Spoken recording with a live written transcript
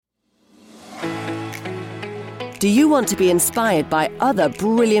Do you want to be inspired by other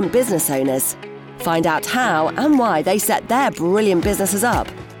brilliant business owners? Find out how and why they set their brilliant businesses up.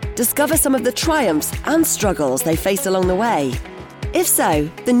 Discover some of the triumphs and struggles they faced along the way. If so,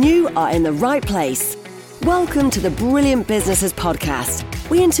 then you are in the right place. Welcome to the Brilliant Businesses Podcast.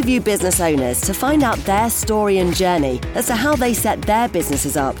 We interview business owners to find out their story and journey as to how they set their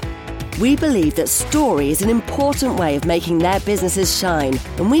businesses up. We believe that story is an important way of making their businesses shine,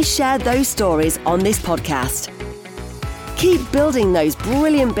 and we share those stories on this podcast. Keep building those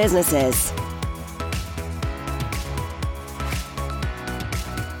brilliant businesses.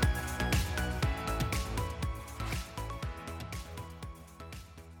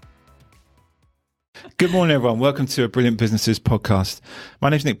 Good morning, everyone. Welcome to a Brilliant Businesses podcast. My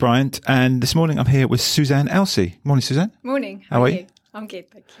name's Nick Bryant, and this morning I'm here with Suzanne Elsey. Morning, Suzanne. Morning. How are you? I'm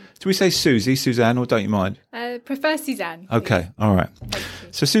good, thank you. Do we say Susie, Suzanne, or don't you mind? Prefer Suzanne. Okay, all right.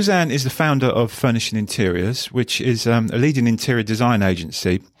 So Suzanne is the founder of Furnishing Interiors, which is a leading interior design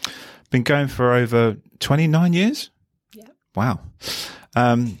agency. Been going for over 29 years? Yeah. Wow.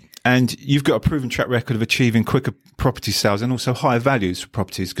 And you've got a proven track record of achieving quicker property sales and also higher values for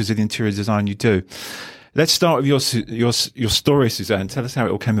properties because of the interior design you do. Let's start with your story, Suzanne. Tell us how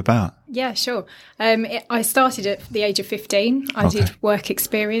it all came about. Yeah, sure. I started at the age of 15. I did work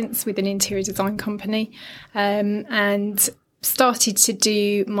experience with an interior design company and started to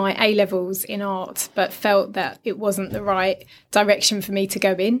do my A-levels in art, but felt that it wasn't the right direction for me to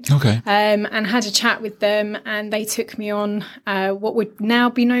go in. Okay. And had a chat with them, and they took me on what would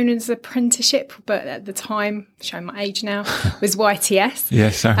now be known as apprenticeship, but at the time, showing my age now, was YTS.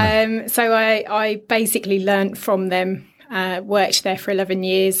 Yes. So I basically learnt from them, worked there for 11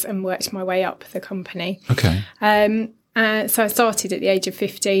 years and worked my way up the company. Okay. So I started at the age of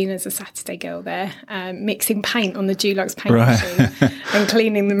 15 as a Saturday girl there, mixing paint on the Dulux paint machine and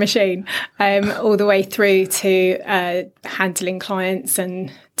cleaning the machine, all the way through to handling clients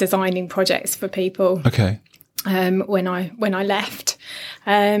and designing projects for people. Okay. When I left,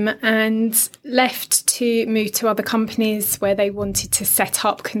 and left to move to other companies where they wanted to set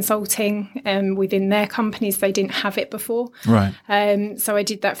up consulting within their companies. They didn't have it before. Right. So I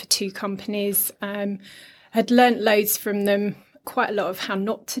did that for 2 companies. Had learnt loads from them, quite a lot of how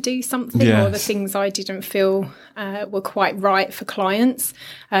not to do something or the things I didn't feel were quite right for clients,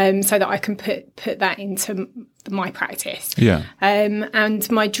 so that I can put that into my practice. Yeah. And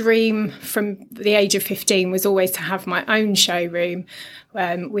my dream from the age of 15 was always to have my own showroom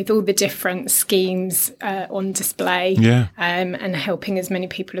with all the different schemes on display, and helping as many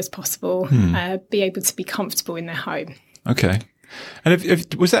people as possible be able to be comfortable in their home. Okay. And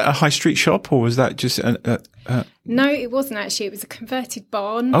was that a high street shop, or was that just No, it wasn't actually. It was a converted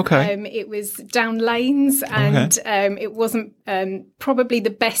barn. Okay. It was down lanes, and it wasn't probably the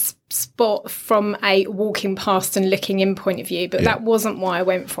best spot from a walking past and looking in point of view, but that wasn't why I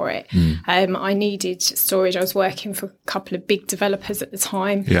went for it. I needed storage. I was working for a couple of big developers at the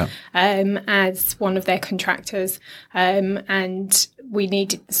time as one of their contractors, and we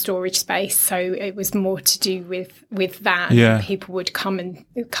needed the storage space, so it was more to do with that. Yeah. People would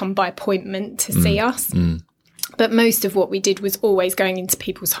come by appointment to see us. But most of what we did was always going into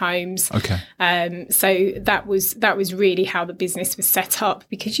people's homes. Okay. So that was really how the business was set up,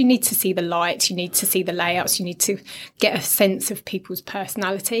 because you need to see the lights, you need to see the layouts, you need to get a sense of people's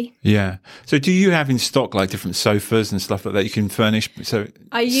personality. Yeah. So do you have in stock like different sofas and stuff like that you can furnish? So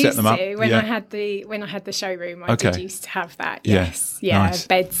I used set them up? to when I had the showroom. I did used to have that. Yes. Yeah. Nice.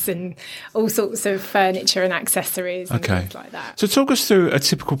 Beds and all sorts of furniture and accessories and things like that. So talk us through a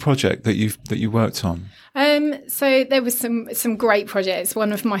typical project that you worked on. So there was some great projects.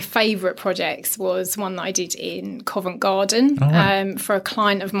 One of my favourite projects was one that I did in Covent Garden for a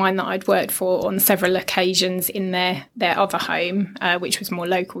client of mine that I'd worked for on several occasions in their other home, which was more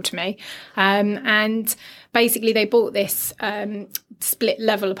local to me. And basically they bought this split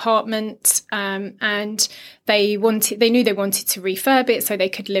level apartment, and they knew they wanted to refurb it so they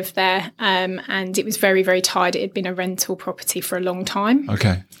could live there. And it was very, very tired. It had been a rental property for a long time.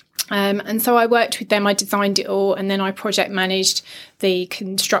 Okay. And so I worked with them, I designed it all, and then I project managed the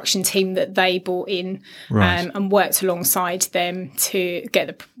construction team that they brought in, and worked alongside them to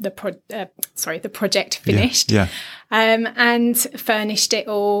get the project finished. And furnished it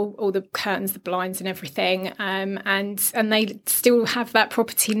all the curtains, the blinds and everything. And they still have that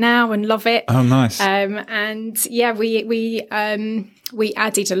property now and love it. Oh, nice. And yeah, we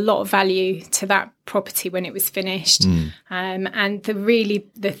added a lot of value to that property when it was finished. And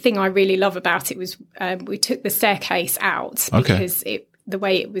the thing I really love about it was we took the staircase out because the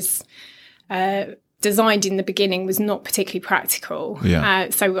way it was designed in the beginning was not particularly practical.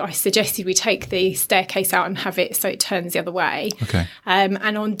 So I suggested we take the staircase out and have it so it turns the other way. Okay.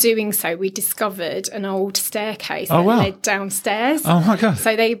 And on doing so, we discovered an old staircase that led downstairs. Oh my God.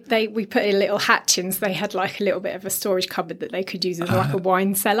 So we put a little hatch in, so they had like a little bit of a storage cupboard that they could use as like a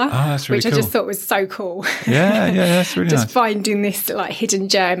wine cellar. That's really which cool. I just thought was so cool. Yeah, that's really just nice. finding this like hidden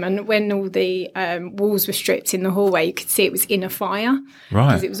gem. And when all the walls were stripped in the hallway, you could see it was in a fire. Right.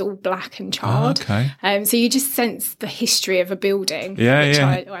 Because it was all black and charred. Okay. So you just sense the history of a building, which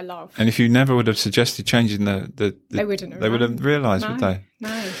I love. And if you never would have suggested changing they wouldn't have. They would have realised, would they?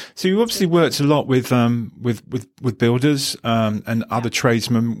 No. So you obviously worked a lot with builders and other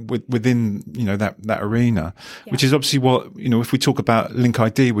tradesmen within that arena, which is obviously what if we talk about Link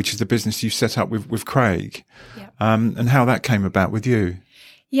ID, which is the business you set up with Craig, and how that came about with you.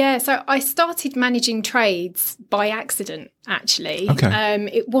 Yeah, so I started managing trades by accident, actually. Okay.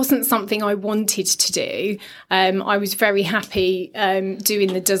 It wasn't something I wanted to do. I was very happy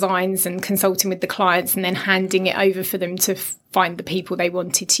doing the designs and consulting with the clients and then handing it over for them to find the people they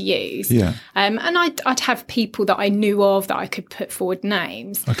wanted to use. Yeah. And I'd have people that I knew of that I could put forward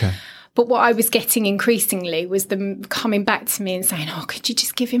names. Okay. But what I was getting increasingly was them coming back to me and saying, oh, could you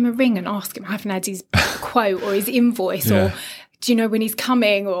just give him a ring and ask him? I haven't had his quote or his invoice or do you know when he's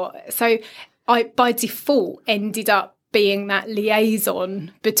coming? Or so I, by default, ended up being that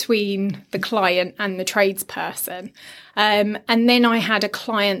liaison between the client and the tradesperson. And then I had a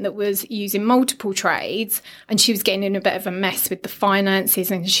client that was using multiple trades and she was getting in a bit of a mess with the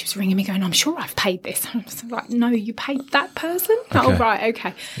finances and she was ringing me going, I'm sure I've paid this. And I was like, no, you paid that person? Okay. Oh, right,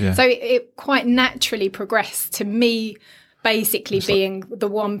 okay. Yeah. So it quite naturally progressed to me basically being the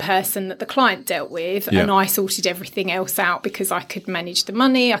one person that the client dealt with and I sorted everything else out because I could manage the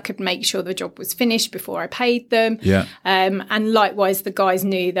money, I could make sure the job was finished before I paid them. And likewise, the guys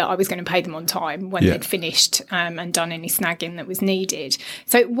knew that I was going to pay them on time when they'd finished and done any snagging that was needed.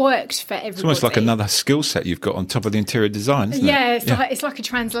 So it worked for everybody. It's almost like another skill set you've got on top of the interior design, isn't it? It's like a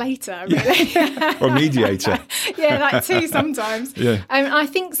translator, really. Or a mediator. Like two sometimes. I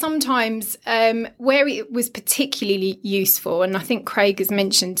think sometimes where it was particularly useful, and I think Craig has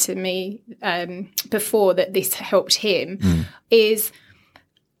mentioned to me before that this helped him, is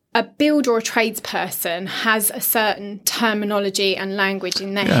a builder or a tradesperson has a certain terminology and language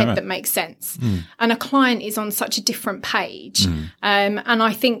in their head that makes sense. And a client is on such a different page. And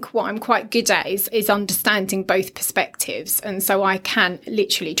I think what I'm quite good at is understanding both perspectives. And so I can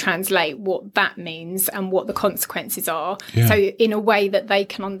literally translate what that means and what the consequences are. So in a way that they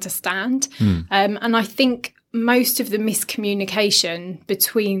can understand. And I think most of the miscommunication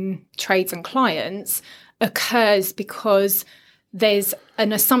between trades and clients occurs because there's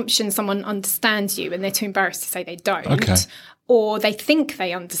an assumption someone understands you and they're too embarrassed to say they don't. Or they think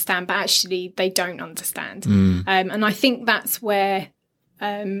they understand, but actually they don't understand. And I think that's where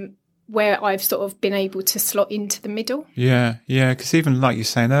I've sort of been able to slot into the middle. Yeah, because even like you were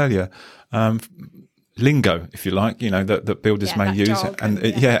saying earlier, lingo, if you like, that builders may use, jargon,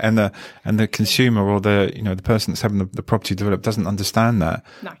 and the consumer or the person that's having the property developed doesn't understand that,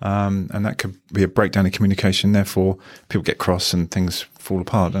 and that could be a breakdown in communication. Therefore, people get cross and things fall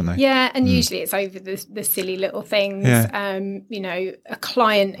apart, don't they? Yeah, and usually it's over the silly little things. A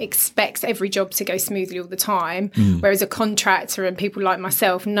client expects every job to go smoothly all the time, whereas a contractor and people like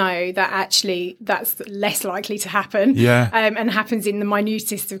myself know that actually that's less likely to happen. And happens in the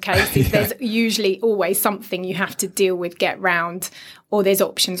minutest of cases. There's usually always something you have to deal with, get round, or there's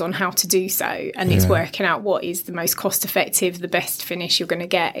options on how to do so, and it's working out what is the most cost effective, the best finish you're going to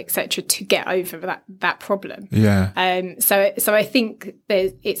get, etc., to get over that problem. So I think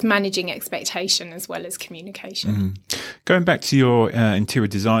it's managing expectation as well as communication. Going back to your interior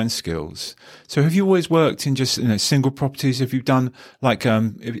design skills, so have you always worked in just single properties? Have you done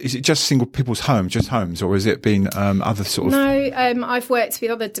is it just single people's homes, or has it been other sort of? No, I've worked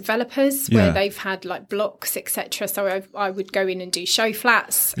with other developers where they've had like blocks, etc. So I would go in and do show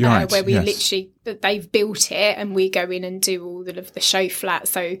flats where we literally, they've built it and we go in and do all of the show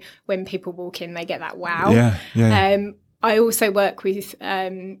flats. So when people walk in, they get that wow. I also work with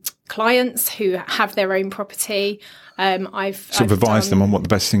clients who have their own property. I've advised them on what the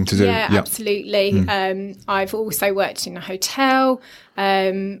best thing to do. Yeah, absolutely. I've also worked in a hotel.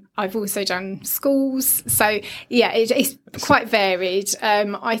 I've also done schools. So it's quite varied.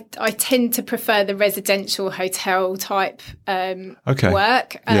 I tend to prefer the residential hotel type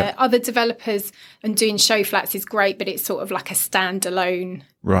work. Other developers and doing show flats is great, but it's sort of like a standalone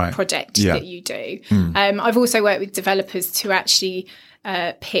project that you do. I've also worked with developers to actually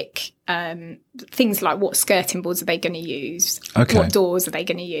pick things like what skirting boards are they going to use, Okay. what doors are they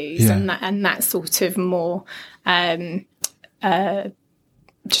going to use, Yeah. and that sort of more.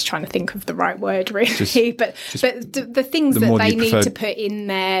 Just trying to think of the right word, really. But the things the that more they you need prefer- to put in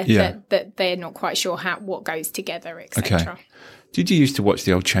there Yeah. that they're not quite sure what goes together, etc. Okay. Did you used to watch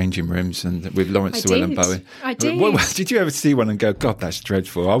the old changing rooms and with Lawrence I Llewellyn did. Bowen? I did. Did you ever see one and go, God, that's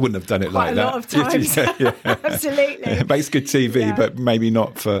dreadful? I wouldn't have done it Quite like a that. lot of times. Yeah. Absolutely. It makes good TV, Yeah. but maybe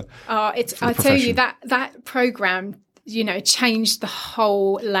not for. I tell you, profession. that program, changed the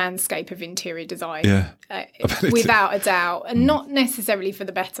whole landscape of interior design. Yeah. Without a doubt, and not necessarily for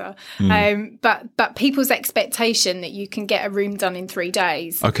the better. But people's expectation that you can get a room done in 3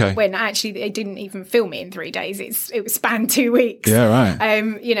 days, Okay. when actually they didn't even film it in 3 days. It was spanned 2 weeks. Yeah,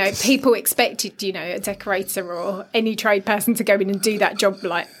 right. People expected, a decorator or any trade person to go in and do that job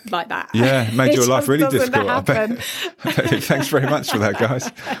like that. Yeah, it made your life just really doesn't difficult. I bet. happen. Thanks very much for that,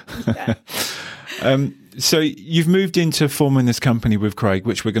 guys. So you've moved into forming this company with Craig,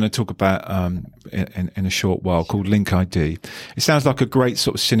 which we're going to talk about in a short while, called Link ID. It sounds like a great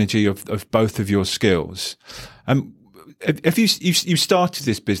sort of synergy of both of your skills. If you started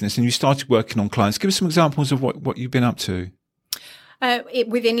this business and you started working on clients, give us some examples of what you've been up to.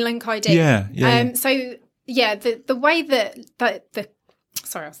 Within Link ID. Yeah. The way that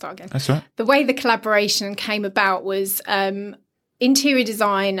sorry, I'll start again. That's right. The way the collaboration came about was interior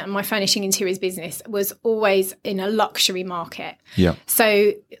design, and my furnishing interiors business was always in a luxury market. Yeah.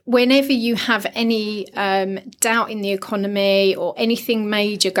 So whenever you have any doubt in the economy or anything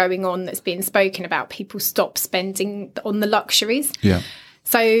major going on that's being spoken about, people stop spending on the luxuries. Yeah.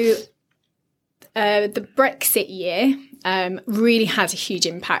 So the Brexit year really had a huge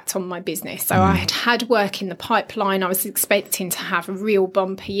impact on my business. So I had work in the pipeline. I was expecting to have a real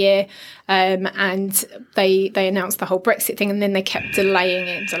bumper year, and they announced the whole Brexit thing, and then they kept delaying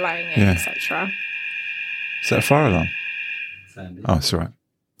it, Yeah. etc. Is that a fire alarm? Sandy. Oh, that's all right.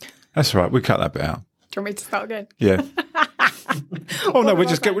 That's all right. We cut that bit out. Do you want me to start again? Yeah. Oh no,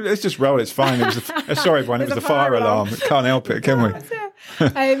 let's just roll. It's fine. It was sorry, everyone. It was the fire alarm. Can't help it, can we?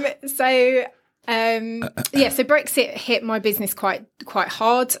 So Brexit hit my business quite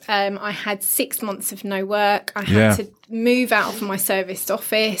hard. I had 6 months of no work. I had to move out of my serviced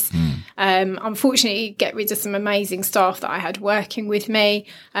office. Unfortunately, get rid of some amazing staff that I had working with me,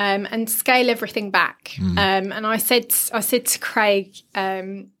 and scale everything back. And I said to Craig,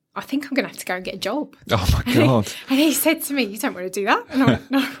 I think I'm going to have to go and get a job. Oh my God. And he said to me, "You don't want to do that?" And I went,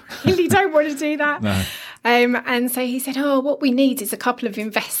 "No, I really don't want to do that." No. And so he said, "Oh, what we need is a couple of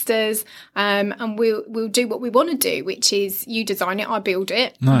investors, and we'll do what we want to do, which is you design it, I build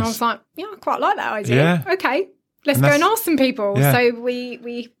it." Nice. And I was like, "Yeah, I quite like that idea. Yeah. Okay, let's And go and ask some people." Yeah. So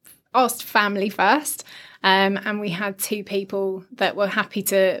we asked family first. And we had 2 people that were happy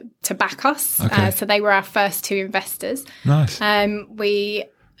to back us. Okay. So they were our first 2 investors. Nice. We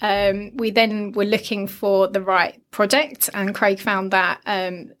then were looking for the right project, and Craig found that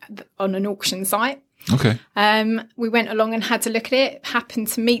on an auction site. Okay. We went along and had to look at it, happened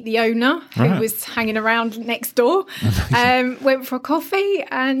to meet the owner who Right. was hanging around next door, went for a coffee,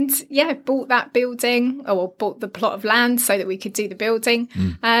 and bought that building, or bought the plot of land so that we could do the building.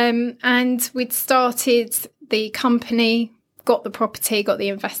 And we'd started the company, got the property, got the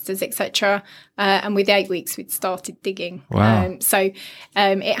investors, etc. And with 8 weeks, we'd started digging. Wow. So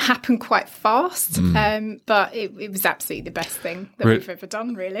it happened quite fast, but it was absolutely the best thing that we've ever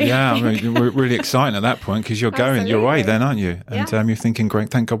done, really. Yeah, I mean, we're really exciting at that point because you're going your way Absolutely. then, aren't you? And Yeah. you're thinking,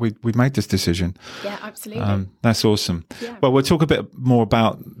 great, thank God we made this decision. Yeah, absolutely. That's awesome. Yeah. Well, we'll talk a bit more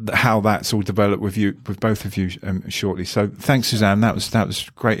about how that's all developed with both of you shortly. So thanks, Suzanne. That was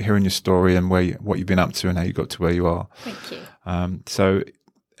great hearing your story and what you've been up to and how you got to where you are. Thank you. So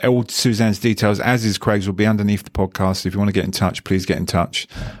all Suzanne's details, as is Craig's, will be underneath the podcast. If you want to get in touch, please get in touch.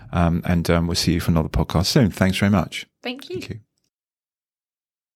 And we'll see you for another podcast soon. Thanks very much. Thank you. Thank you.